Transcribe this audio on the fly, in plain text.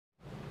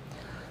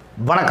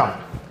வணக்கம்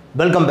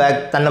welcome back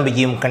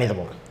தன்னம்பிக்கையும்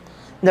கணிதமும்.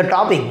 இந்த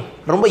டாபிக்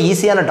ரொம்ப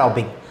ஈஸியான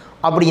டாபிக்.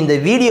 அப்படி இந்த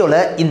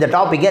வீடியோவில் இந்த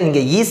டாப்பிக்கை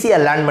நீங்கள்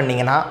ஈஸியாக லேர்ன்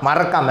பண்ணிங்கன்னா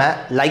மறக்காமல்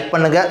லைக்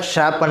பண்ணுங்கள்,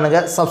 ஷேர்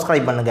பண்ணுங்கள்,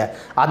 சப்ஸ்கிரைப் பண்ணுங்கள்.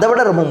 அதை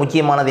விட ரொம்ப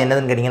முக்கியமானது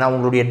என்னதுன்னு கேட்டிங்கன்னா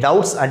உங்களுடைய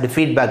டவுட்ஸ் அண்ட்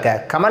ஃபீட்பேக்கை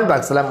கமெண்ட்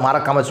பாக்ஸில்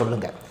மறக்காமல்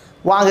சொல்லுங்கள்.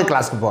 வாங்க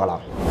கிளாஸ்க்கு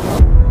போகலாம்.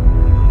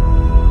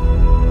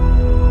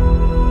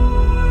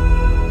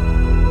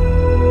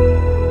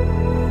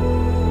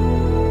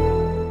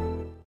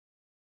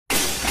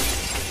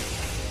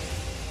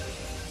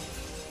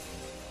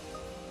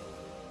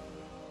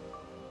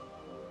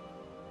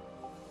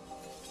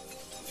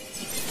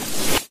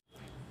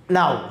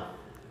 Now,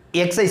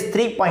 exercise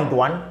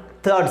 3.1,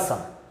 third sum.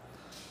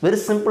 Very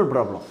simple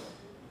problem.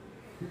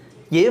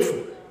 If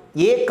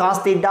a cos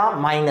theta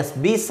minus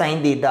b sin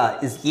theta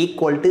is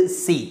equal to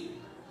c,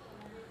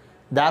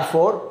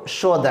 therefore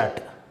show that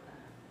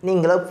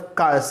நீங்கள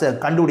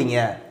கண்டுபிடிங்க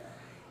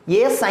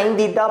a sin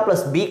theta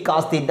plus b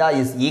cos theta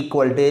is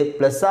equal to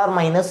plus or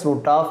minus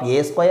root of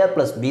a square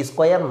plus b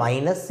square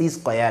minus c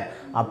square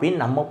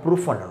அப்படின்னு நம்ம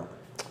proof பண்ணணும்.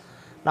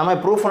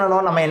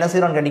 நம்ம என்ன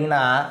செய்கிறோம்னு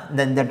கேட்டிங்கன்னா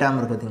இந்த term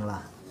இருக்குது பார்த்தீங்களா,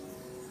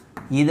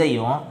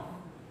 இதையும்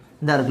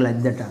இந்த இருக்குல்ல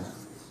இந்த டேர்ம்,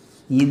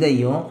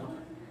 இதையும்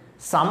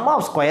சம்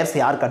ஆஃப் ஸ்கொயர்ஸ்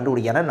யார்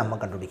கண்டுபிடிக்கிறான்னு நம்ம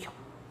கண்டுபிடிக்கும்.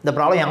 இந்த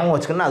ப்ராப்ளம் ஞாபகம்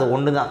வச்சுக்கணும், அது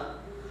ஒன்று தான்.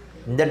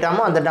 இந்த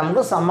டேர்மும் அந்த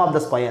டேர்முக்கும் some of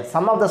the square.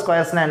 Some of the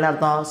ஸ்கொயர்ஸ்னால் என்ன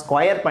அர்த்தம்?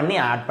 ஸ்கொயர் பண்ணி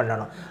ஆட்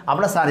பண்ணணும்.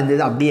 அப்படின்னா சார் இந்த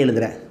இது அப்படியே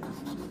எழுதுகிறேன்,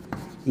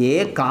 ஏ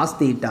cos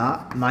theta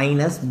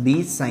minus B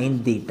sine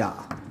theta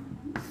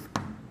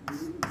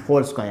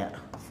whole square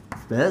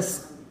plus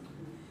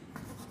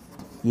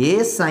A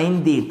sine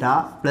theta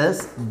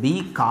plus B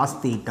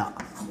cos theta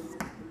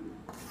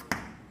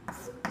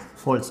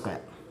whole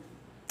square.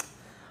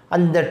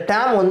 அந்த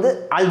டேர்ம் வந்து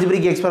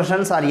ஆல்ஜிப்ரிக்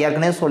எக்ஸ்பிரஷன்ஸ்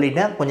ஏற்கனவே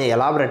சொல்லிட்டேன். கொஞ்சம்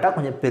எலாபரேட்டாக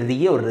கொஞ்சம்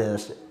பெரிய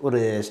ஒரு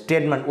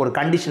ஸ்டேட்மெண்ட், ஒரு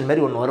கண்டிஷன்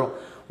மாதிரி ஒன்று வரும்,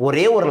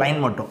 ஒரே ஒரு லைன்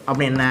மட்டும்.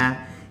 அப்படி என்ன,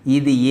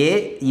 இது ஏ,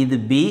 இது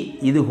பி,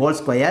 இது ஹோல்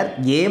ஸ்கொயர்,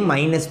 ஏ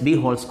மைனஸ் பி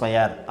ஹோல்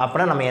ஸ்கொயர்.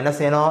 அப்புறம் நம்ம என்ன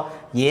செய்யணும்,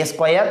 ஏ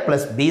square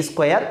plus B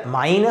square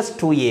minus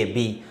 2ab.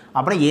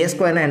 அப்புறம் ஏ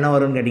ஸ்கொயர்னால் என்ன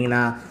வரும்னு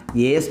கேட்டிங்கன்னா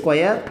ஏ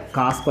square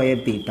cos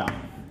square theta,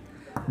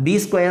 B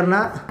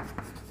ஸ்கொயர்னால்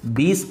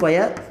B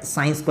square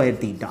sine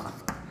square theta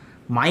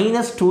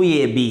minus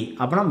 2ab.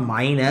 அப்புறம்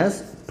minus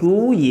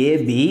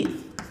 2ab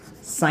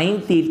sine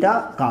theta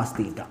cos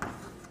theta.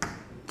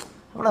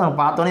 அப்புறம் நம்ம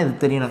பார்த்தோன்னே இது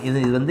தெரியணும், இது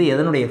வந்து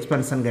எதனுடைய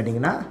எக்ஸ்பென்ஷன்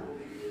கேட்டிங்கன்னா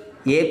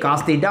ஏ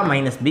cos theta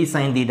minus B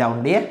sign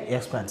தீட்டாவுடைய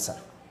எக்ஸ்பென்ஷன்.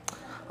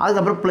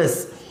 அதுக்கப்புறம் ப்ளஸ்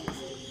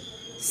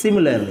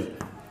சிமிலர்லி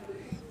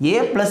ஏ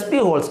ப்ளஸ் பி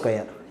ஹோல்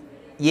ஸ்கொயர்,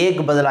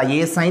 ஏக்கு பதிலாக ஏ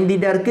சைன்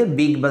தீட்டா இருக்குது,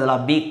 பிக்கு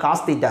பதிலாக பி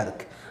காஸ் தீட்டா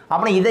இருக்குது.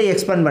 அப்புறம் இதை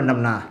எக்ஸ்பெண்ட்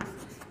பண்ணோம்னா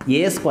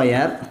ஏ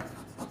square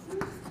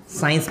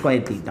sine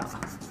square theta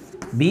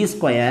b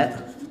square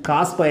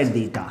cos square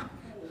theta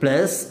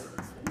plus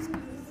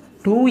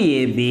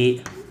 2ab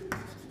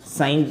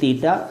sin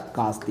theta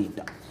cos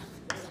theta.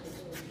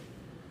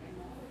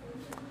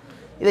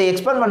 இதை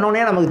எக்ஸ்பெண்ட்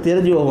பண்ணோன்னே நமக்கு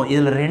தெரிஞ்சு போகும்,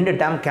 இதில் ரெண்டு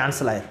டேர்ம்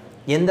கேன்சல் ஆயிரும்.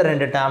 எந்த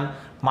ரெண்டு term?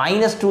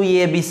 Minus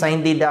 2ab sin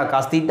theta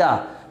cos theta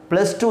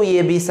plus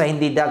 2ab sin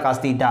theta cos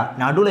theta.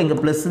 நடுவில்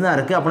இங்கே ப்ளஸ் தான்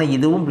இருக்குது. அப்புறம்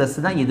இதுவும் ப்ளஸ்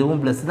தான்,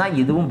 இதுவும் ப்ளஸ் தான்,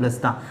 இதுவும்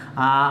ப்ளஸ் தான்.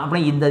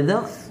 அப்புறம் இந்த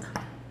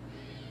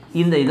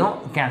இதுவும்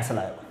கேன்சல்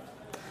ஆயிரும்.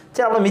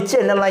 சரி, அப்புறம்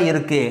மிச்சம் என்னெல்லாம்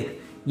இருக்குது?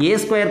 ஏ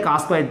ஸ்கொயர்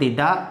காஸ் ஸ்கொயர்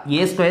தீட்டா, ஏ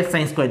ஸ்கொயர்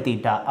சைன் ஸ்கொயர்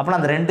தீட்டா. அப்புறம்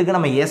அந்த ரெண்டுக்கு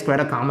நம்ம ஏ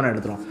ஸ்கொயரை காமன்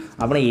எடுத்துகிறோம்.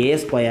 அப்புறம் ஏ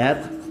square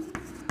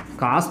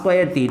cos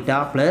square theta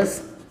plus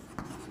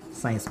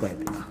sine square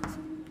theta,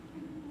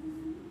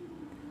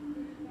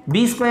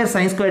 B square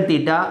sine square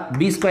theta,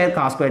 B square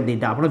cos square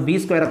theta. அப்புறம் பி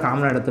ஸ்கொயரை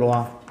காமன்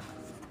எடுத்துருவோம்,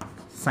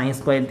 sine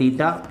square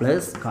theta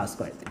plus cos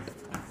square theta.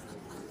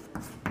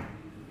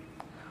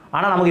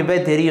 ஆனால் நமக்கு இப்போ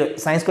தெரியும்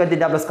sine square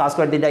theta plus cos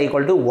square theta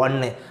equal to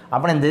 1.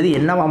 அப்புறம் இந்த இது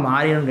என்னவா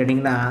மாறிடும்னு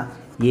கேட்டிங்கன்னா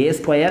ஏ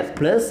ஸ்கொயர்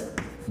ப்ளஸ்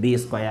பி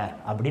ஸ்கொயர்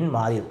அப்படின்னு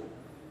மாறிடும்.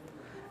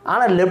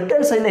 ஆனால் லெஃப்ட்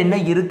ஹேண்ட் சைடில் என்ன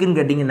இருக்குதுன்னு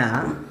கேட்டிங்கன்னா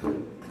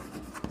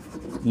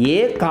ஏ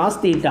cos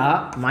theta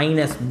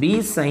minus B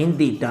sine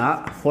theta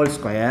whole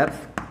square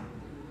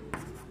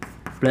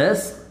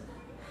plus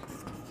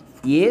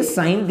A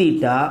sine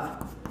theta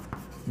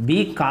B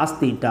cos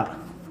theta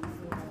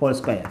whole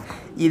square.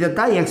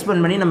 இதைத்தான்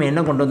எக்ஸ்பெண்ட் பண்ணி நம்ம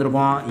என்ன கொண்டு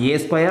வந்திருக்கோம், ஏ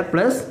ஸ்கொயர்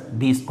ப்ளஸ்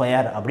பி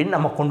ஸ்கொயர் அப்படின்னு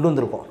நம்ம கொண்டு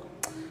வந்திருக்கோம்.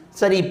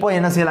 சரி, இப்போ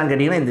என்ன செய்யலாம்னு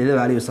கேட்டிங்கன்னா இந்த இது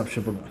வேல்யூ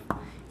சப்ஸ்டியூட் பண்ணுவோம்.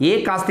 ஏ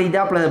cos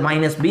theta plus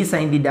minus B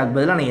sign தீட்டாக்கு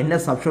பதிலாக நான் என்ன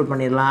சப்ஸ்டியூட்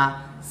பண்ணிடலாம்,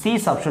 சி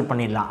சப்ஸ்டியூட்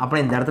பண்ணிடலாம்.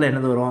 அப்புறம் இந்த இடத்துல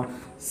என்னது வரும்,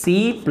 C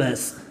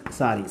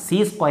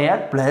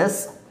square plus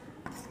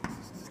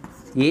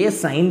A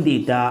sine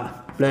theta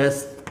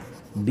plus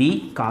B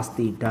cos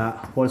theta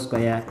whole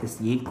square is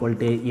equal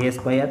to A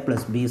square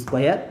plus B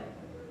square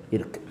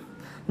இருக்குது.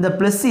 இந்த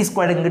ப்ளஸ் சி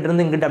ஸ்கொயர்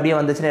இங்கிட்டிருந்து இங்கிட்ட அப்படியே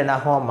வந்துச்சுன்னா என்ன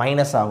ஆகும்,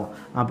 மைனஸ் ஆகும்.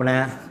 அப்படின்னா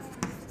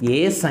ஏ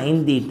sine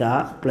theta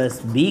plus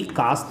B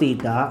cos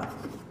theta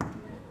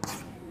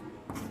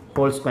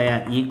whole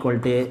square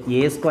equal to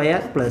A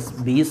square plus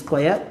B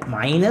square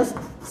minus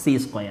C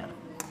square.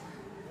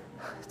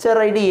 சரி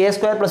ரைட்டு, ஏ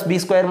square plus B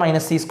square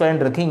minus C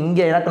square இருக்குது.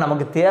 இங்கே எனக்கு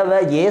நமக்கு தேவை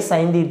ஏ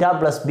sine theta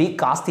plus B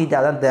cos theta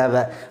தான்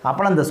தேவை.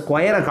 அப்புறம் அந்த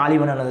ஸ்கொயரை காலி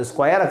பண்ணணும்.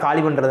 ஸ்கொயரை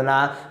காலி பண்ணுறதுனா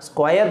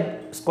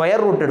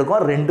ஸ்கொயர் ரூட்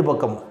எடுக்கும் ரெண்டு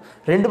பக்கமும்.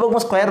 ரெண்டு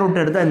பக்கமும் ஸ்கொயர் ரூட்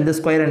எடுத்தால் இந்த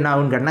ஸ்கொயர் என்ன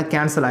ஆகுன்னு கேட்டால்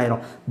கேன்சல்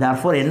ஆயிரும்.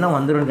 therefore என்ன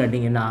வந்துடும்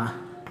கேட்டிங்கன்னா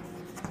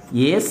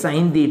a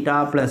sin theta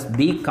plus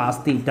b cos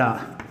theta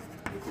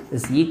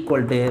is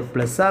equal to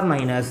plus or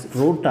minus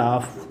root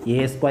of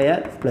a square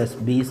plus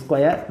b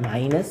square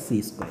minus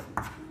c square.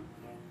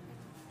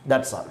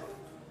 That's all.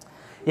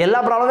 எல்லா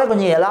ப்ராப்ளமே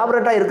கொஞ்சம்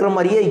எலாபரேட்டாக இருக்கிற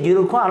மாதிரியே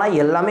இருக்கும். ஆனால்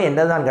எல்லாமே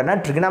என்னதான்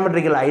கேட்டால்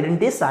trigonometrical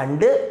identities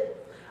and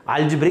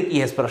algebraic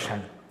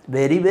expression.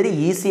 Very very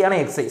ஈஸியான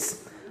எக்ஸசைஸ்.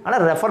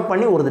 ஆனால் ரெஃபர்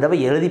பண்ணி ஒரு தடவை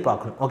எழுதி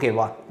பார்க்கணும்.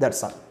 ஓகேவா?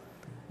 That's all.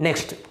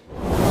 Next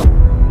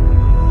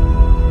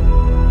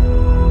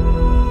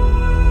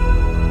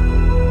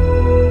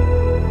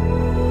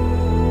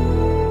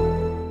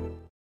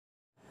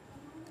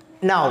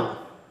now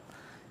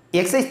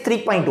exercise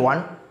 3.1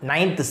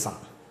 ninth sum.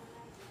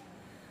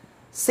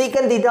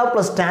 Secant theta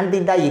plus tan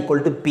theta equal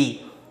to p.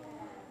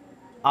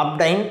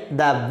 Obtain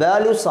the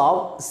values of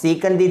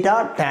secant theta,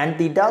 tan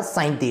theta,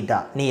 sin theta.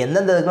 நீ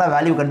எந்தெந்த இதுக்கெல்லாம்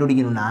வேல்யூ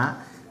கண்டுபிடிக்கணும்னா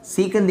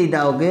secant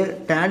thetaவுக்கு,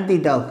 tan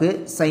thetaவுக்கு,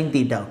 sin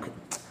thetaவுக்கு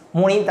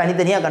மூணையும்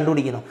தனித்தனியாக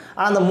கண்டுபிடிக்கணும்.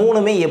 ஆனால் அந்த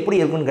மூணுமே எப்படி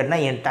இருக்குன்னு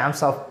கேட்டால் என்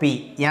டேர்ம்ஸ் ஆஃப் பி.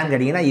 ஏன்னு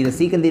கேட்டிங்கன்னா இது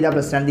secant theta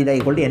plus tan theta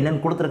equal to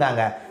என்னன்னு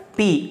கொடுத்துருக்காங்க,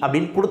 p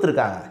அப்படின்னு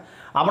கொடுத்துருக்காங்க.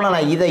 அப்போ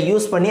நான் இதை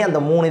யூஸ் பண்ணி அந்த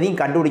மூணு இதையும்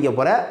கண்டுபிடிக்க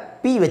போகிறேன்,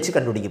 p வச்சு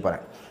கண்டுபிடிக்க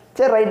போகிறேன்.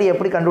 சரி ரைட்டு,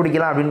 எப்படி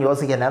கண்டுபிடிக்கலாம் அப்படின்னு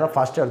யோசிக்கிற நேரம்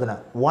ஃபஸ்ட்டு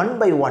எடுத்துனேன் 1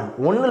 by 1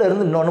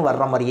 ஒன்றுலேருந்து இன்னொன்று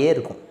வர்ற மாதிரியே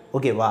இருக்கும்.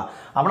 ஓகேவா?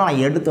 அப்போ நான்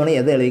எடுத்தோன்னே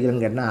எதை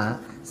எழுதிக்கிறேன்னு கேட்டால்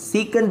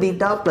secant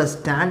theta plus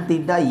tan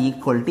theta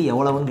equal to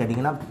எவ்வளவுன்னு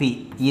கேட்டிங்கன்னா p.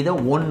 இதை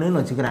 1ன்னு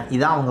வச்சுக்கிறேன்.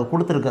 இதான் அவங்க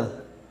கொடுத்துருக்குறது.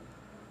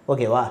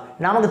 ஓகேவா?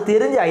 நமக்கு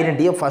தெரிஞ்ச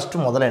ஐடென்டிட்டியை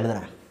ஃபஸ்ட்டு முதல்ல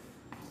எழுதுறேன்.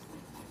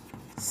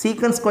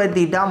 secant square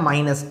theta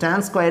minus tan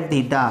square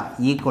theta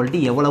equal to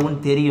எவ்வளவுன்னு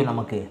தெரியும்,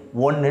 நமக்கு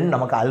 1ன்னு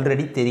நமக்கு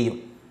ஆல்ரெடி தெரியும்.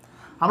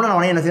 அப்புறம்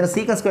நான் என்ன செய்யணும்,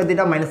 secant square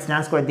theta minus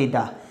tan square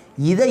theta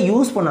இதை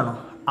யூஸ் பண்ணணும்.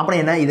 அப்புறம்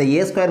என்ன, இதை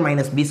a ஸ்கொயர்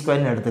மைனஸ் b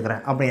ஸ்கொயர்னு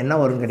எடுத்துக்கிறேன். அப்புறம் என்ன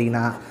வரும்னு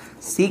கேட்டிங்கன்னா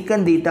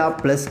secant theta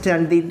plus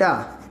tan theta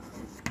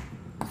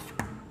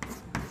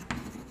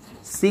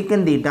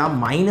secant theta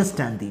minus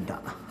tan theta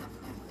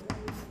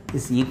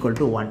is equal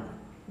to 1.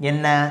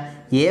 என்ன,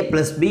 a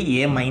plus b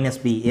a minus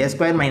b, a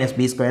square minus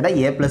b ஸ்கொயர்டா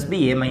a plus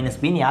b a minus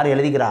b ன்னு யார்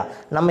எழுதிக்கிறா,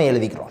 நம்ம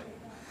எழுதிக்கிறோம்.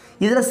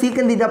 இதில்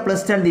secant theta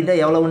plus tan theta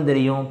எவ்வளவுன்னு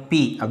தெரியும்,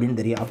 p அப்படின்னு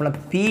தெரியும். அப்படின்னா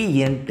p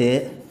into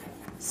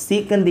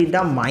secant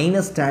theta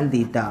minus tan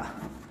theta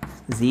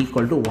is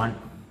equal to 1.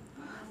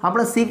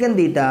 அப்புறம் secant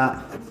theta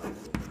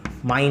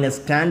minus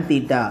tan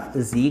theta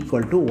is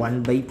equal to 1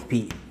 by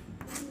p.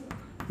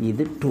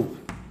 இது 2.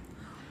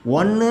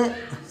 1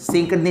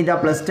 secant theta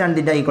plus tan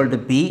theta equal to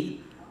p,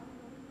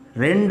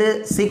 2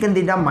 secant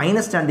theta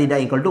minus tan theta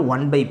equal to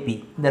 1 by p.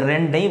 இந்த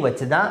ரெண்டையும்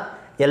வச்சு தான்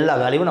எல்லா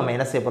வேல்யூவும் நம்ம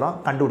என்ன செய்ய போகிறோம்,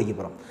 கண்டுபிடிக்க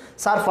போகிறோம்.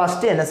 சார்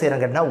ஃபஸ்ட்டு என்ன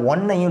செய்கிறேன் கேட்டால்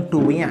 1ஐயும்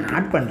 2ஐயும்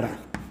ஆட் பண்ணுறேன்.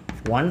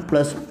 1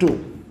 plus 2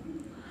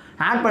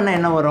 ஆட் பண்ண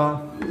என்ன வரும்,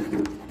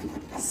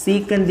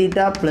 secant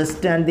theta plus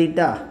tan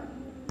theta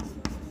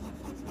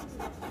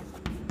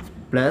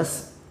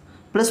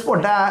plus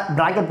போட்டால்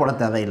ப்ராக்கெட் போட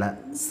தேவையில்லை,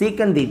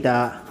 secant theta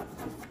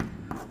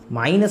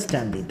minus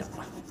tan theta.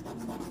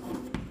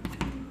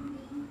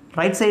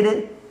 Right side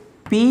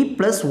p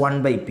plus 1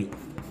 by p.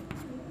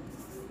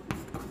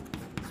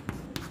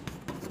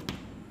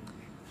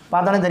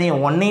 பார்த்தாலே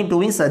தெரியும் 1ஐயும்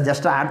 2ஐயும்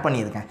ஜஸ்ட்டாக ஆட்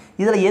பண்ணியிருக்கேன்.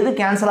 இதில் எது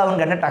கேன்சல்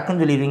ஆகுன்னு கேட்டால்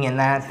டக்குன்னு சொல்லிடுவீங்க,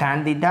 என்ன, tan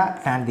theta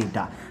tan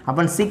theta.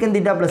 அப்போ secant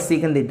theta plus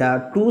secant theta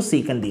 2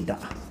 secant theta,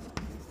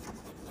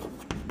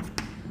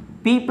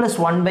 p plus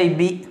 1 by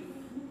b,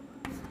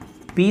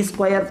 p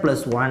square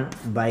plus 1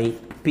 by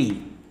p.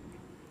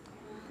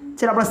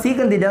 சரி, அப்புறம்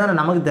secant theta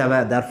தான் நமக்கு தேவை.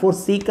 therefore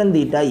secant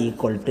theta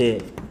equal to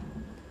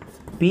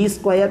p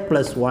square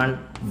plus 1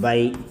 by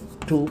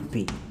 2p.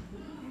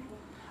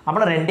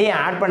 அப்புறம் ரெண்டையும்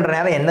add பண்ணுற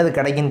நேரம் என்னது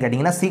கிடைக்குன்னு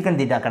கேட்டிங்கன்னா secant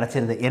theta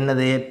கிடச்சிருது.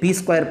 என்னது, p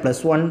square plus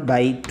 1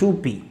 by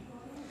 2p.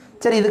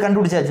 சரி, இது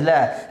கண்டுபிடிச்சாச்சுல.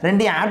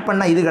 ரெண்டையும் ஆட்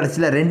பண்ணால் இது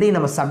கிடச்சில. ரெண்டையும்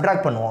நம்ம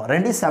சப்ட்ராக்ட் பண்ணுவோம்.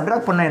 ரெண்டையும்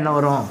சப்ட்ராக்ட் பண்ணால் என்ன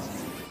வரும்,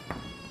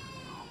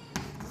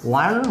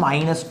 1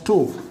 minus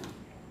 2.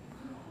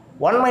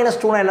 1 minus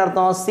 2 என்ன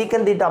அர்த்தம்,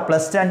 secant theta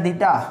plus tan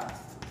theta.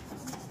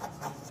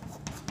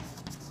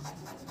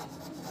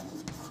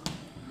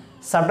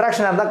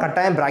 சப்ட்ராக்ஷனாக இருந்தால்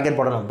கட்டாயம் ப்ராக்கெட்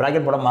போடணும்,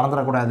 ப்ராக்கெட் போட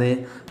மறந்துடக்கூடாது.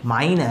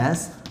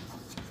 Minus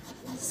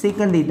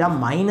secant theta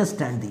minus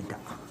tan theta.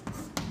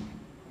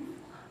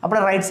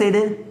 அப்புறம் right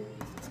side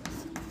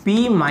p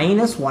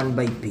minus 1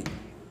 by p.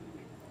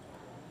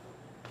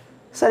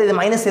 Sir இது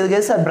மைனஸ்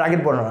எதுக்கு சார்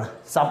ப்ராக்கெட் போடணும்.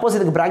 சப்போஸ்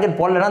இதுக்கு ப்ராக்கெட்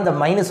போடலைன்னா அந்த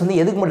மைனஸ் வந்து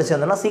எதுக்கு மட்டும்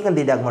சேர்ந்தோம்னா secant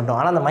thetaக்கு மட்டும்.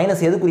 ஆனால் அந்த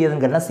மைனஸ்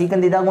எதுக்குரியதுன்னு கேட்டால்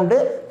secant thetaக்கும் உண்டு,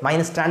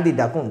 மைனஸ் tan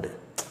thetaக்கும் உண்டு.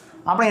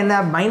 அப்புறம்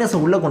என்ன, மைனஸை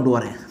உள்ளே கொண்டு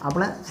வரேன்.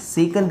 அப்புறம்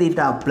secant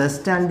theta plus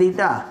tan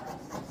theta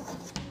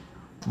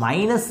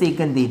minus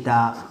secant theta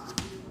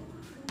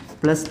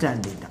plus tan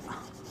theta.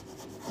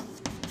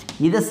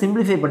 இதை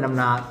சிம்பிளிஃபை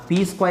பண்ணோம்னா p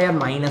square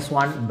minus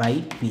 1 by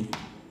p.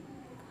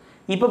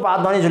 இப்போ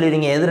பார்த்தோன்னே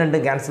சொல்லிடுங்க எது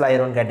ரெண்டும் கேன்சல்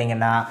ஆயிரும்னு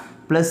கேட்டிங்கன்னா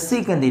plus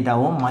secant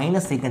thetaவும்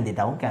minus secant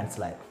thetaவும்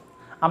cancel ஆயிரும்.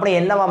 அப்புறம்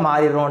என்னவா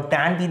மாறிடும்,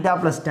 tan theta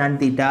plus tan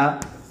theta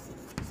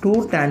 2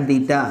 tan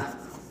theta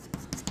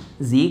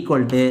is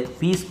equal to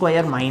p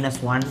square minus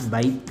 1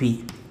 by p.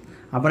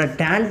 அப்புறம்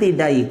tan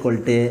theta equal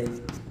to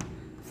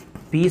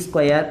p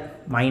square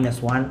minus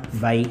 1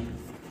 by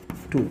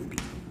 2p.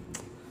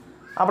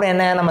 அப்புறம்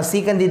என்ன நம்ம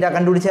சீக்கன் தீட்டா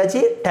கண்டுபிடிச்சாச்சு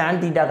tan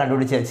தீட்டா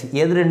கண்டுபிடிச்சாச்சு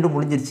எது ரெண்டும்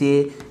முடிஞ்சிருச்சு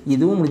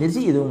இதுவும்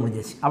முடிஞ்சிருச்சு இதுவும்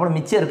முடிஞ்சிருச்சு அப்புறம்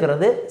மிச்சம்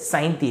இருக்கிறது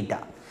sin தீட்டா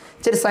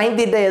சரி sin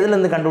தீட்டா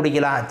எதுலேருந்து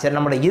கண்டுபிடிக்கலாம் சரி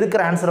நம்மளோட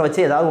இருக்கிற ஆன்சரை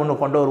வச்சு ஏதாவது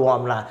ஒன்று கொண்டு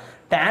வருவோம்னா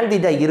tan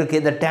தீட்டா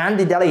இருக்குது இந்த tan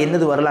தீட்டாவில்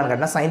என்னது வரலான்னு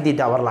கேட்டால் sin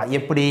தீட்டா வரலாம்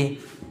எப்படி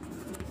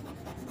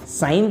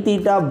sin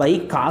theta by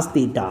cos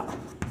theta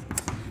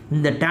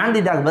இந்த tan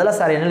தீட்டாக்கு பதிலாக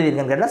சார் என்ன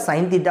எழுதியிருக்கேன்னு கேட்டால்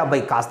sin theta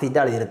by cos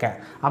theta எழுதியிருக்கேன்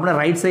அப்புறம்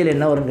ரைட் சைடில்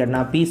என்ன வரும்னு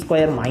கேட்டால் p²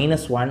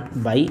 - 1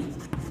 பை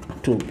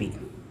 2p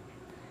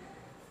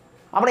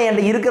அப்புறம்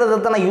என்கிட்ட இருக்கிறத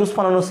தான் நான் யூஸ்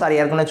பண்ணணும் சார்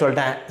ஏற்கனவே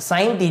சொல்லிட்டேன்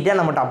sin தீட்டா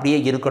நம்மகிட்ட அப்படியே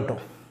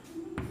இருக்கட்டும்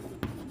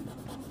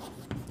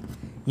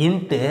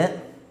இன்ட்டு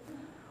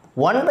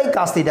 1 பை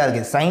cos தீட்டா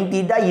இருக்குது sin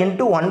theta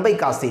into 1 by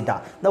cos theta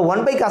இந்த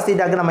 1 பை cos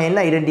தீட்டாக்கு நம்ம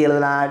என்ன ஐடென்டி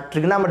எழுதலாம்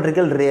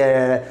ட்ரிகனாமெட்ரிக்கல்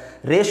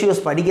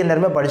ரேஷியோஸ் படிக்க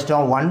நேரமே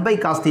படிச்சிட்டோம் 1 by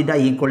cos theta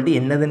equal to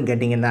என்னதுன்னு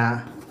கேட்டிங்கன்னா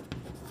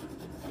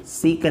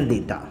சீக்கன்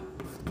தீட்டா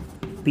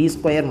p²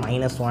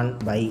 - 1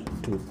 பை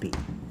 2p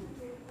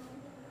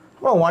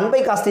அப்புறம் 1 பை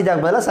cos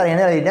தீட்டாக்கு பதிலாக சார்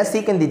என்ன எழுதிட்டேன்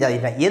சீக்கன் தீட்டா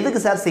எழுதிட்டேன் எதுக்கு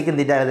சார் சீக்கன்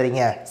தீட்டா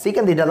எழுதுறீங்க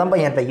சீக்கன் தீட்டா தான்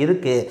என்கிட்ட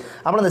இருக்குது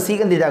அப்புறம் இந்த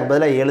சீக்கன் தீட்டாக்கு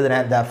பதிலாக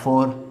எழுதுனேன்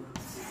therefore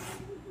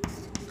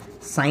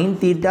sin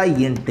தீட்டா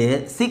இன்ட்டு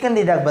சீக்கன்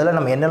தீட்டாக்கு பதிலாக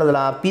நம்ம என்ன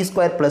எழுதலாம் p²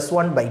 +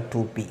 1 by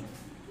 2p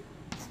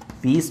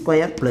p²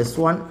 +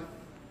 1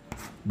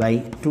 by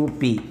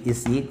 2p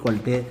is equal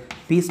to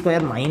p²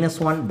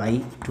 - 1 by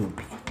 2p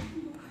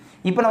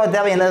இப்போ நம்ம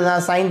தேவை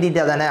என்னதுதான் sin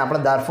தீட்டா தானே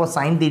அப்புறம் therefore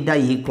sin theta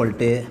equal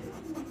to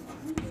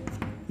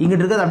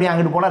இங்கிட்டு இருக்கிறது அப்படியே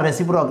அங்கிட்டு போனால்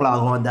ரெசிப்ரோக்கல்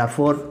ஆகும்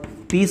therefore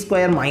p² -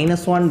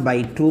 1 by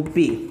 2p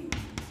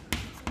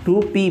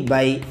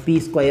by p²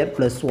 +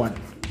 1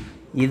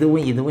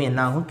 இதுவும் என்ன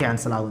ஆகும்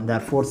கேன்சல் ஆகும்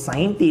therefore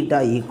sin theta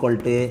equal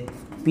to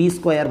p²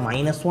 -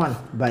 1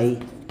 by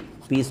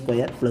p² +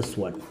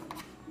 1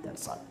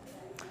 that's all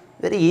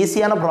very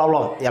ஈஸியான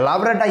ப்ராப்ளம்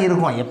எலாபரேட்டாக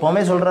இருக்கும்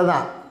எப்போவுமே சொல்கிறது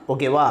தான்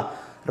ஓகேவா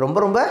ரொம்ப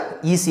ரொம்ப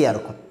ஈஸியாக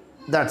இருக்கும்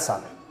தட்ஸ்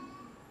ஆல்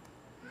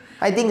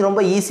ஐ திங்க்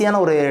ரொம்ப ஈஸியான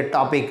ஒரு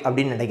டாபிக்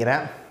அப்படின்னு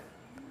நினைக்கிறேன்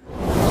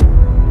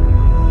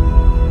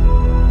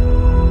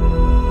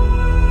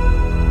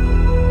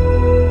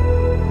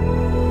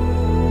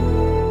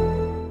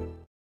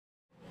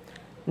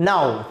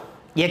Now,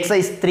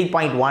 exercise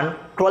 3.1,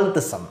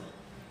 12th sum.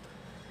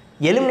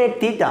 Eliminate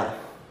theta.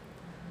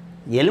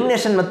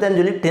 Elimination method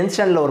சொல்லி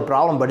டென்ஷனில் ஒரு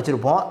ப்ராப்ளம்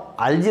படிச்சிருப்போம்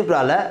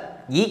அல்ஜிப்ராவில்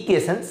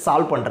ஈக்குவேஷன்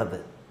சால்வ் பண்ணுறது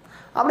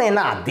அப்புறம்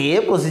என்ன அதே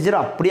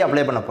ப்ரொசீஜர் அப்படியே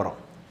அப்ளை பண்ண போகிறோம்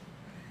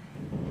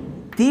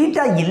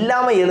தீட்டா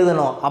இல்லாமல்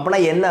எழுதணும் அப்படின்னா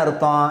என்ன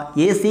அர்த்தம்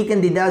ஏ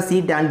சீக்கன் theta C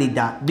tan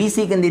theta B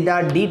சீக்கன் தீட்டா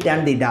டி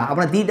tan தீட்டா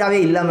அப்புறம் தீட்டாவே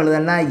இல்லாமல்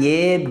எழுதுனா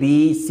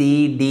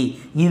ஏபிசிடி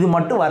இது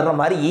மட்டும் வர்ற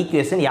மாதிரி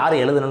ஈக்குவேஷன் யார்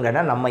எழுதணும்னு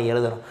கேட்டால் நம்ம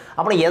எழுதணும்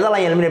அப்புறம்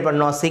எதெல்லாம் எலிமினேட்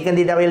பண்ணோம் சீக்கன்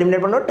தீட்டாவை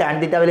எலிமினேட் பண்ணோம் tan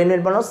தீட்டாவை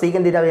எலிமினேட் பண்ணோம்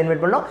சீக்கன் தீட்டாவை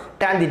எலிமினேட் பண்ணோம்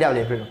tan தீட்டாவை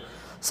எலிமினேட் பண்ணோம்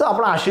ஸோ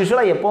அப்புறம்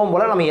அஸ்யூஷுவலாக எப்பவும்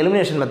போல் நம்ம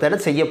எலிமினேஷன் மெத்தடை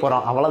செய்ய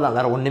போகிறோம் அவ்வளோதான்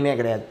வேறு ஒன்றுமே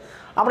கிடையாது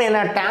அப்புறம் என்ன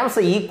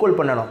டேர்ம்ஸை ஈக்குவல்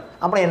பண்ணணும்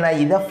அப்புறம் என்ன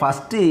இதை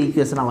ஃபஸ்ட்டு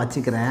ஈக்குவேஷனாக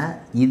வச்சுக்கிறேன்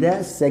இதை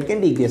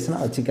செகண்ட்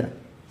ஈக்குவேஷனாக வச்சுக்கிறேன்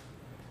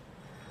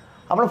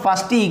அப்புறம்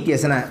ஃபஸ்ட்டு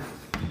ஈக்குவேஷனை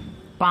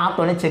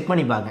பார்த்தோன்னே செக்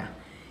பண்ணி பார்க்க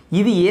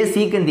இது ஏ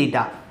சீக்கன்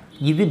தீட்டா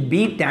இது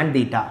பி tan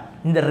தீட்டா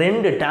இந்த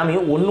ரெண்டு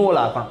டேர்மையும் ஒன்று போல்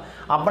ஆக்கணும்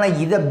அப்புறம்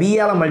இதை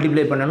பியால்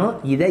மல்டிப்ளை பண்ணணும்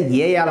இதை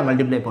ஏயால்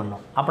மல்டிப்ளை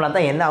பண்ணணும் அப்படின்னா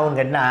தான் என்ன ஆகும்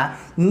கேட்டால்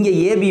இங்கே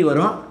ஏபி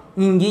வரும்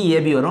இங்கேயும்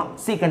ஏபி வரும்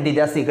சீக்கன்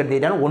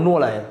தீட்டான்னு ஒன்று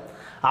போல் ஆயிடும்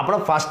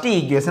அப்புறம் ஃபஸ்ட்டு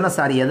ஈக்குவேஷனை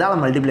சார்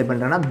எதால் மல்டிப்ளை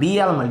பண்ணுறேன்னா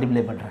பியால்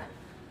மல்டிப்ளை பண்ணுறேன்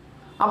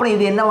அப்புறம்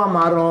இது என்னவா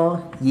மாறும்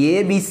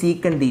ஏபி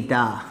சீக்கன்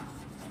தீட்டா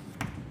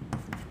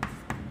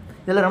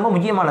இதில் ரொம்ப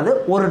முக்கியமானது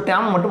ஒரு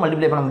டேர்ம் மட்டும்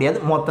மல்டிப்ளை பண்ண முடியாது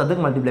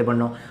மொத்தத்துக்கு மல்டிப்ளை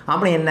பண்ணணும்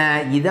அப்புறம் என்ன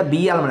இதை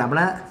பிஆல்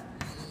அப்படின்னா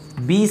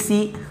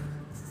பிசி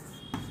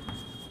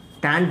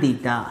tan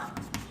தீட்டா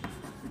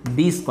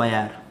b²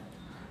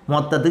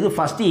 மொத்தத்துக்கு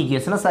ஃபஸ்ட்டு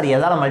ஈக்குவேஷனை சார்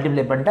எதால்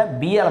மல்டிப்ளை பண்ணிட்டேன்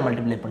பிஆல்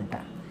மல்டிப்ளை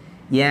பண்ணிட்டேன்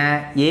ஏன்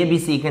ஏபி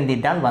சீக்கன்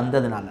தீட்டான்னு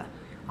வந்ததுனால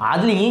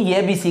அதுலேயும்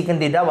ஏபி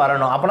சீக்கன் தீட்டா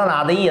வரணும் அப்புறம்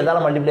நான் அதையும்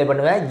எதால் மல்டிப்ளை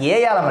பண்ணுவேன்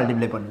ஏயால்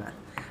மல்டிப்ளை பண்ணுவேன்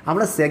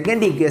அப்புறம்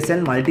செகண்ட்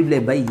ஈக்குவேஷன் மல்டிப்ளை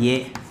பை ஏ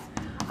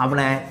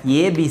அப்புறம்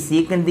ஏபி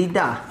சீக்கன்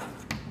theta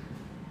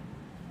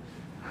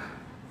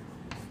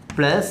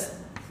plus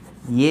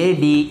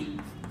AD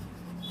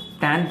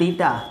tan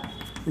theta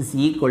is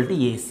equal to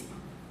AC.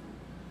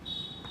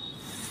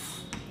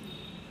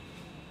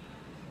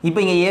 இப்போ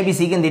இங்கே ஏபி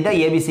சீக்கன் தீட்டா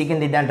ஏபி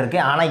சீக்கன் தீட்டான்னு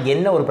இருக்குது ஆனால்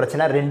என்ன ஒரு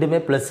பிரச்சனை ரெண்டுமே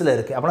ப்ளஸில்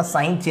இருக்குது அப்புறம்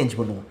சைன் சேஞ்ச்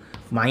பண்ணுவோம்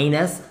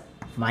மைனஸ்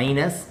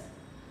மைனஸ்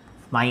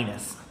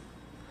மைனஸ்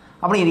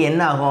அப்புறம் இது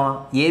என்ன ஆகும்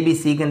ஏபி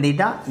சீக்கன்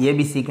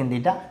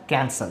தீட்டா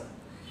கேன்சல்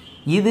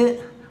இது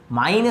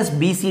minus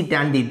PC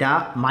tan theta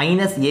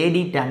minus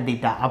ஏடி tan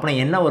தீட்டா அப்புறம்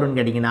என்ன வரும்னு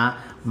கேட்டிங்கன்னா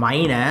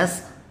minus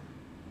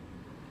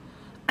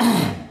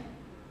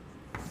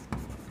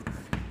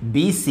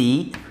PC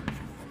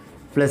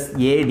plus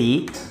AD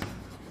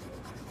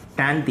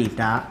tan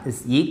theta is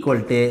equal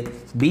to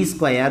b²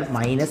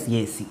 minus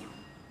AC.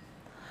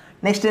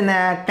 Next என்ன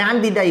tan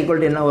theta equal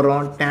to என்ன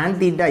வரும் tan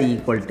theta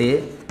equal to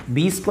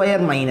b²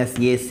 minus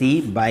AC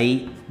by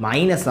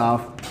minus of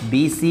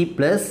BC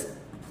plus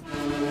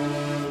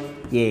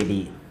AD.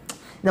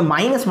 இந்த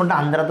minus மட்டும்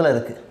அந்த இடத்துல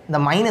இருக்குது இந்த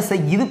மைனஸை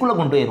இதுக்குள்ளே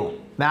கொண்டு போயிடுவோம்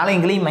மேலே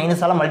எங்களையும்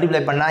மைனஸால்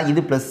மல்டிப்ளை பண்ணால்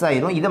இது ப்ளஸ்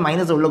ஆயிரும் இதை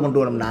மைனஸை உள்ளே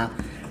கொண்டு வரோம்னா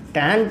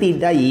tan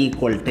theta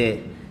equal to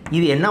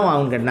இது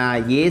என்னவாகும்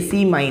கேட்டால்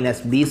AC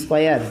minus B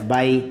square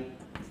by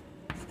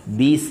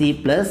PC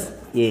plus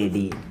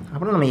ஏடி.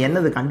 அப்புறம் நம்ம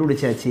என்னது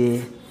கண்டுபிடிச்சாச்சு,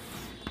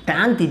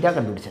 டேன் தீட்டா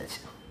கண்டுபிடிச்சாச்சு.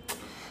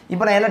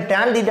 இப்போ நான் என்ன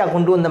டேன் தீட்டா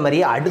கொண்டு வந்த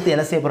மாதிரியே அடுத்து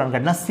என்ன செய்ய போகிறேன்னு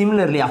கேட்டால்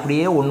சிமிலர்லி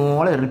அப்படியே ஒன்று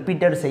போல்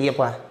ரிப்பீட்டட்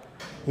செய்யப்போகிறேன்.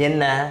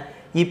 என்ன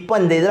இப்போ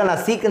இந்த இதில்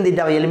நான் சீக்கன்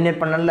தீட்டாவை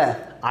எலிமினேட் பண்ணல,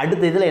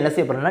 அடுத்த இதில் என்ன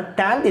செய்ய போகிறேன்னா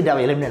டேன்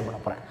தீட்டாவை எலிமினேட் பண்ண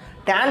போகிறேன்.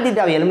 டேன்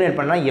தீட்டாவை எலிமினேட்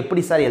பண்ணால்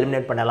எப்படி சார்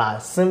எலிமினேட் பண்ணலாம்,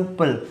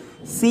 simple,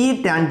 C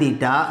tan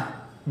theta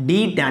D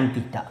tan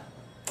theta.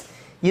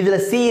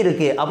 இதில் சி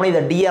இருக்குது அப்புறம்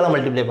இதை டியால்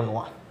மல்டிப்ளை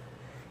பண்ணுவான்,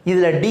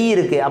 இதில் டி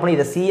இருக்குது அப்புறம்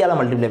இதை சியால்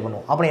மல்டிப்ளை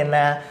பண்ணுவோம். அப்புறம் என்ன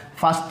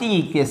first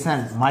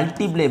equation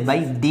multiply by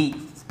D,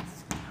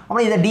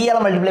 அப்புறம் இதை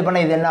டியால் மல்டிப்ளை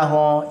பண்ணால் இது என்ன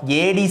ஆகும்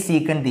ஏடி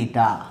சீக்கன்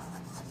தீட்டா.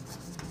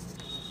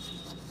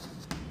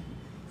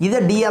 இதை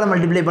டியால்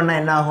மல்டிப்ளை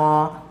பண்ணால் என்ன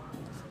ஆகும்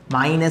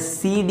மைனஸ்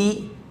சிடி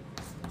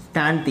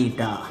டேன்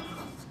தீட்டா.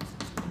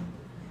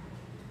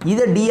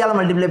 இதை டியால்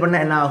மல்டிப்ளை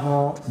பண்ணால் என்ன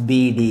ஆகும்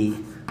பிடி.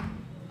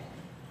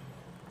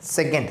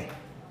 செகண்ட்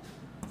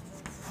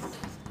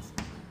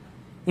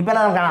இப்போ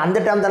நமக்கு அந்த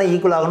டேர்ம் தானே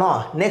ஈக்குவல்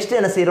ஆகணும். நெக்ஸ்ட்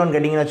என்ன செய்கிறோன்னு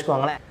கேட்டிங்கன்னு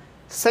வச்சுக்கோங்களேன்,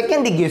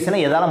 செகண்ட் ஈக்குவேஷனை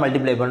எதால்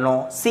மல்டிப்ளை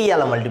பண்ணணும்,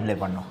 சியால் மல்டிப்ளை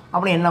பண்ணணும்.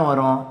 அப்படி என்ன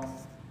வரும்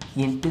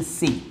இன்ட்டு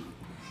சி.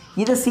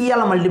 இதை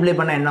சியால் மல்டிப்ளை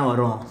பண்ணால் என்ன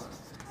வரும்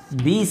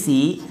பிசி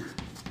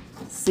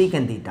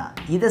சீக்கன் தீட்டா.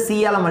 இதை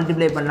சியால்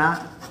மல்டிப்ளை பண்ணால்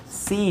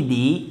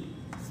சிடி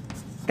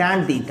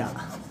டேன் தீட்டா.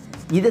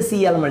 இதை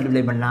சியால்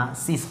மல்டிப்ளை பண்ணால்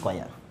சி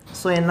ஸ்கொயர்.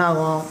 ஸோ என்ன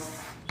ஆகும்,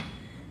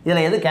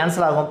 இதில் எது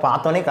கேன்சல் ஆகும்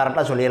பார்த்தோன்னே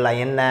கரெக்டாக சொல்லிடலாம்.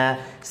 என்ன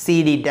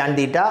CD tan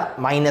theta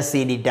minus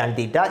CD tan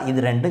theta, இது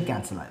ரெண்டும்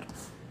கேன்சல் ஆகிடும்.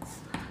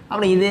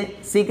 அப்புறம் இது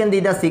சீக்கன்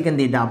தீட்டா சீக்கன்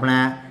தீட்டா அப்படின்னா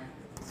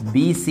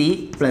பிசி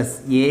ப்ளஸ்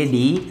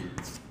ஏடி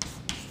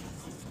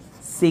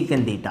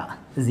சீக்கன் தீட்டா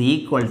இஸ்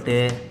ஈக்குவல் டு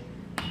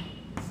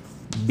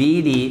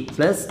பிடி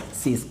ப்ளஸ்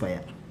சி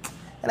ஸ்கொயர்.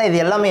 ஏன்னா இது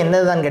எல்லாமே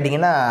என்னதுதான்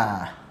கேட்டிங்கன்னா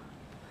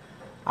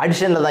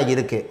அடிஷனில் தான்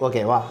இருக்குது.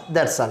 ஓகேவா,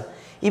 தட்ஸ் ஆல்.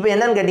 இப்போ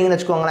என்னன்னு கேட்டிங்கன்னு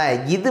வச்சுக்கோங்களேன்,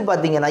 இது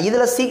பார்த்தீங்கன்னா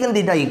இதில் சீக்கன்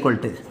theta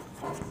equal to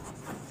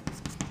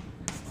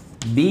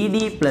BD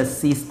plus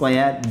C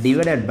square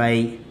divided by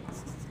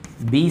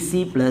BC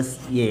plus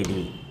AD.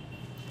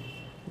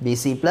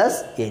 BC plus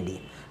AD.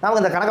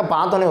 நமக்கு இந்த கணக்கை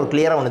பார்த்தோன்னே ஒரு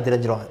கிளியராக ஒன்று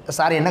தெரிஞ்சிடும்.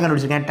 சார் என்ன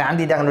கண்டுபிடிச்சிருக்கேன், டேன்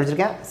தீட்டா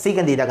கண்டுபிடிச்சிருக்கேன்,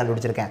 சீக்கன் தீட்டா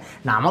கண்டுபிடிச்சிருக்கேன்.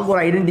 நமக்கு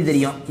ஒரு ஐடென்டிட்டி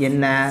தெரியும்,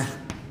 என்ன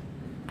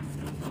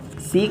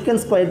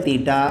சீக்கன் square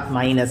theta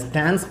minus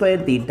tan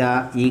square theta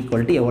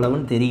equal to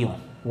எவ்வளவுன்னு தெரியும்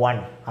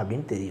 1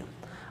 அப்படின்னு தெரியும்.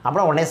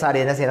 அப்புறம் உடனே சார்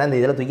என்ன செய்யணும், இந்த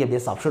இதில் தூக்கி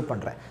அப்படியே சப்ஸ்டியூட்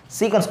பண்ணுறேன்.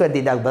 சீக்கன் ஸ்கொயர்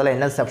தீட்டாக்கு பதிலாக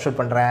என்ன சப்ஸ்டியூட்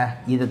பண்ணுறேன்,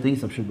 இதை தூக்கி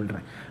சப்ஸ்டியூட்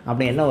பண்ணுறேன்.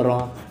 அப்படி என்ன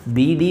வரும்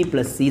பிடி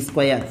plus C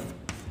square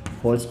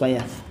whole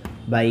square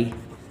by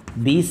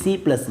PC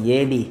plus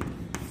AD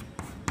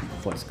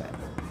whole square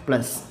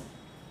plus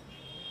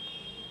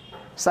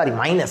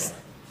minus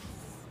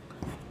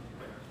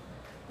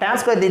tan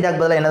square தீட்டாக்கு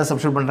பதிலாக என்ன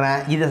சப்ஸ்டியூட் பண்ணுறேன்,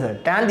 இதை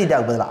சார் டேன்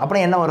தீட்டாக்கு பதிலாக.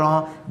 அப்புறம் என்ன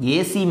வரும்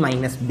ஏசி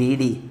மைனஸ்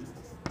பிடி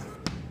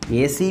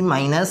AC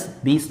minus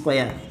B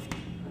square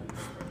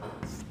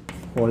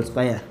whole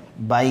square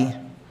by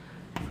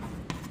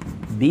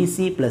BC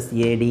plus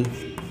AD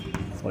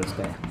whole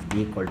square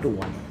equal to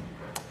 1.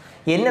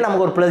 என்ன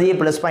நமக்கு ஒரு ப்ளஸ்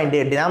ப்ளஸ் பாயிண்ட்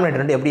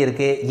டினாமினேட்டர் வந்து எப்படி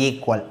இருக்குது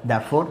equal.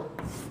 therefore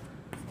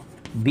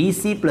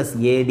BC plus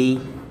AD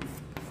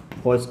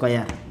whole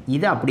square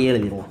இதை அப்படியே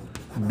எழுதிடுவோம்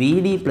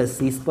BD plus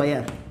C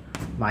square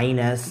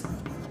minus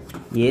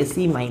AC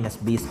minus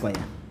B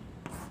square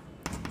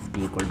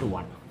equal to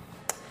 1.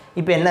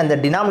 இப்போ என்ன இந்த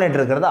டினாமினேட்டர்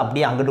இருக்கிறத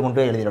அப்படியே அங்கிட்டு கொண்டு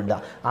போய் எழுதிடும்டா.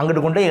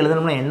 அங்கிட்டு கொண்டு போய்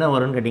எழுதணும்னா என்ன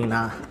வரும்னு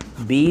கேட்டிங்கன்னா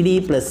பிடி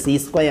plus C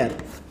square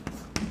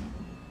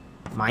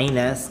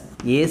minus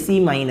AC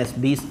minus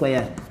B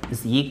square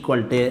is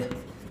equal to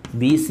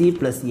PC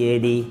plus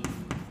AD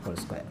whole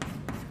square.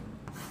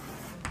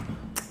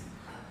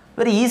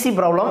 Very easy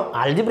problem,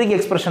 algebraic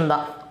expression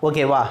தான்.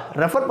 ஓகேவா,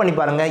 ரெஃபர் பண்ணி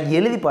பாருங்கள்,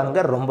 எழுதி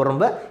பாருங்கள், ரொம்ப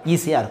ரொம்ப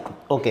ஈஸியாக இருக்கும்.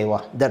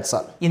 ஓகேவா, தட்ஸ்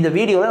ஆல். இந்த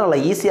வீடியோவில்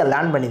நல்லா ஈஸியாக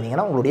லேர்ன்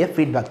பண்ணியிருந்தீங்கன்னா உங்களுடைய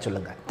ஃபீட்பேக்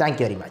சொல்லுங்கள்.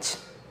 Thank you very much.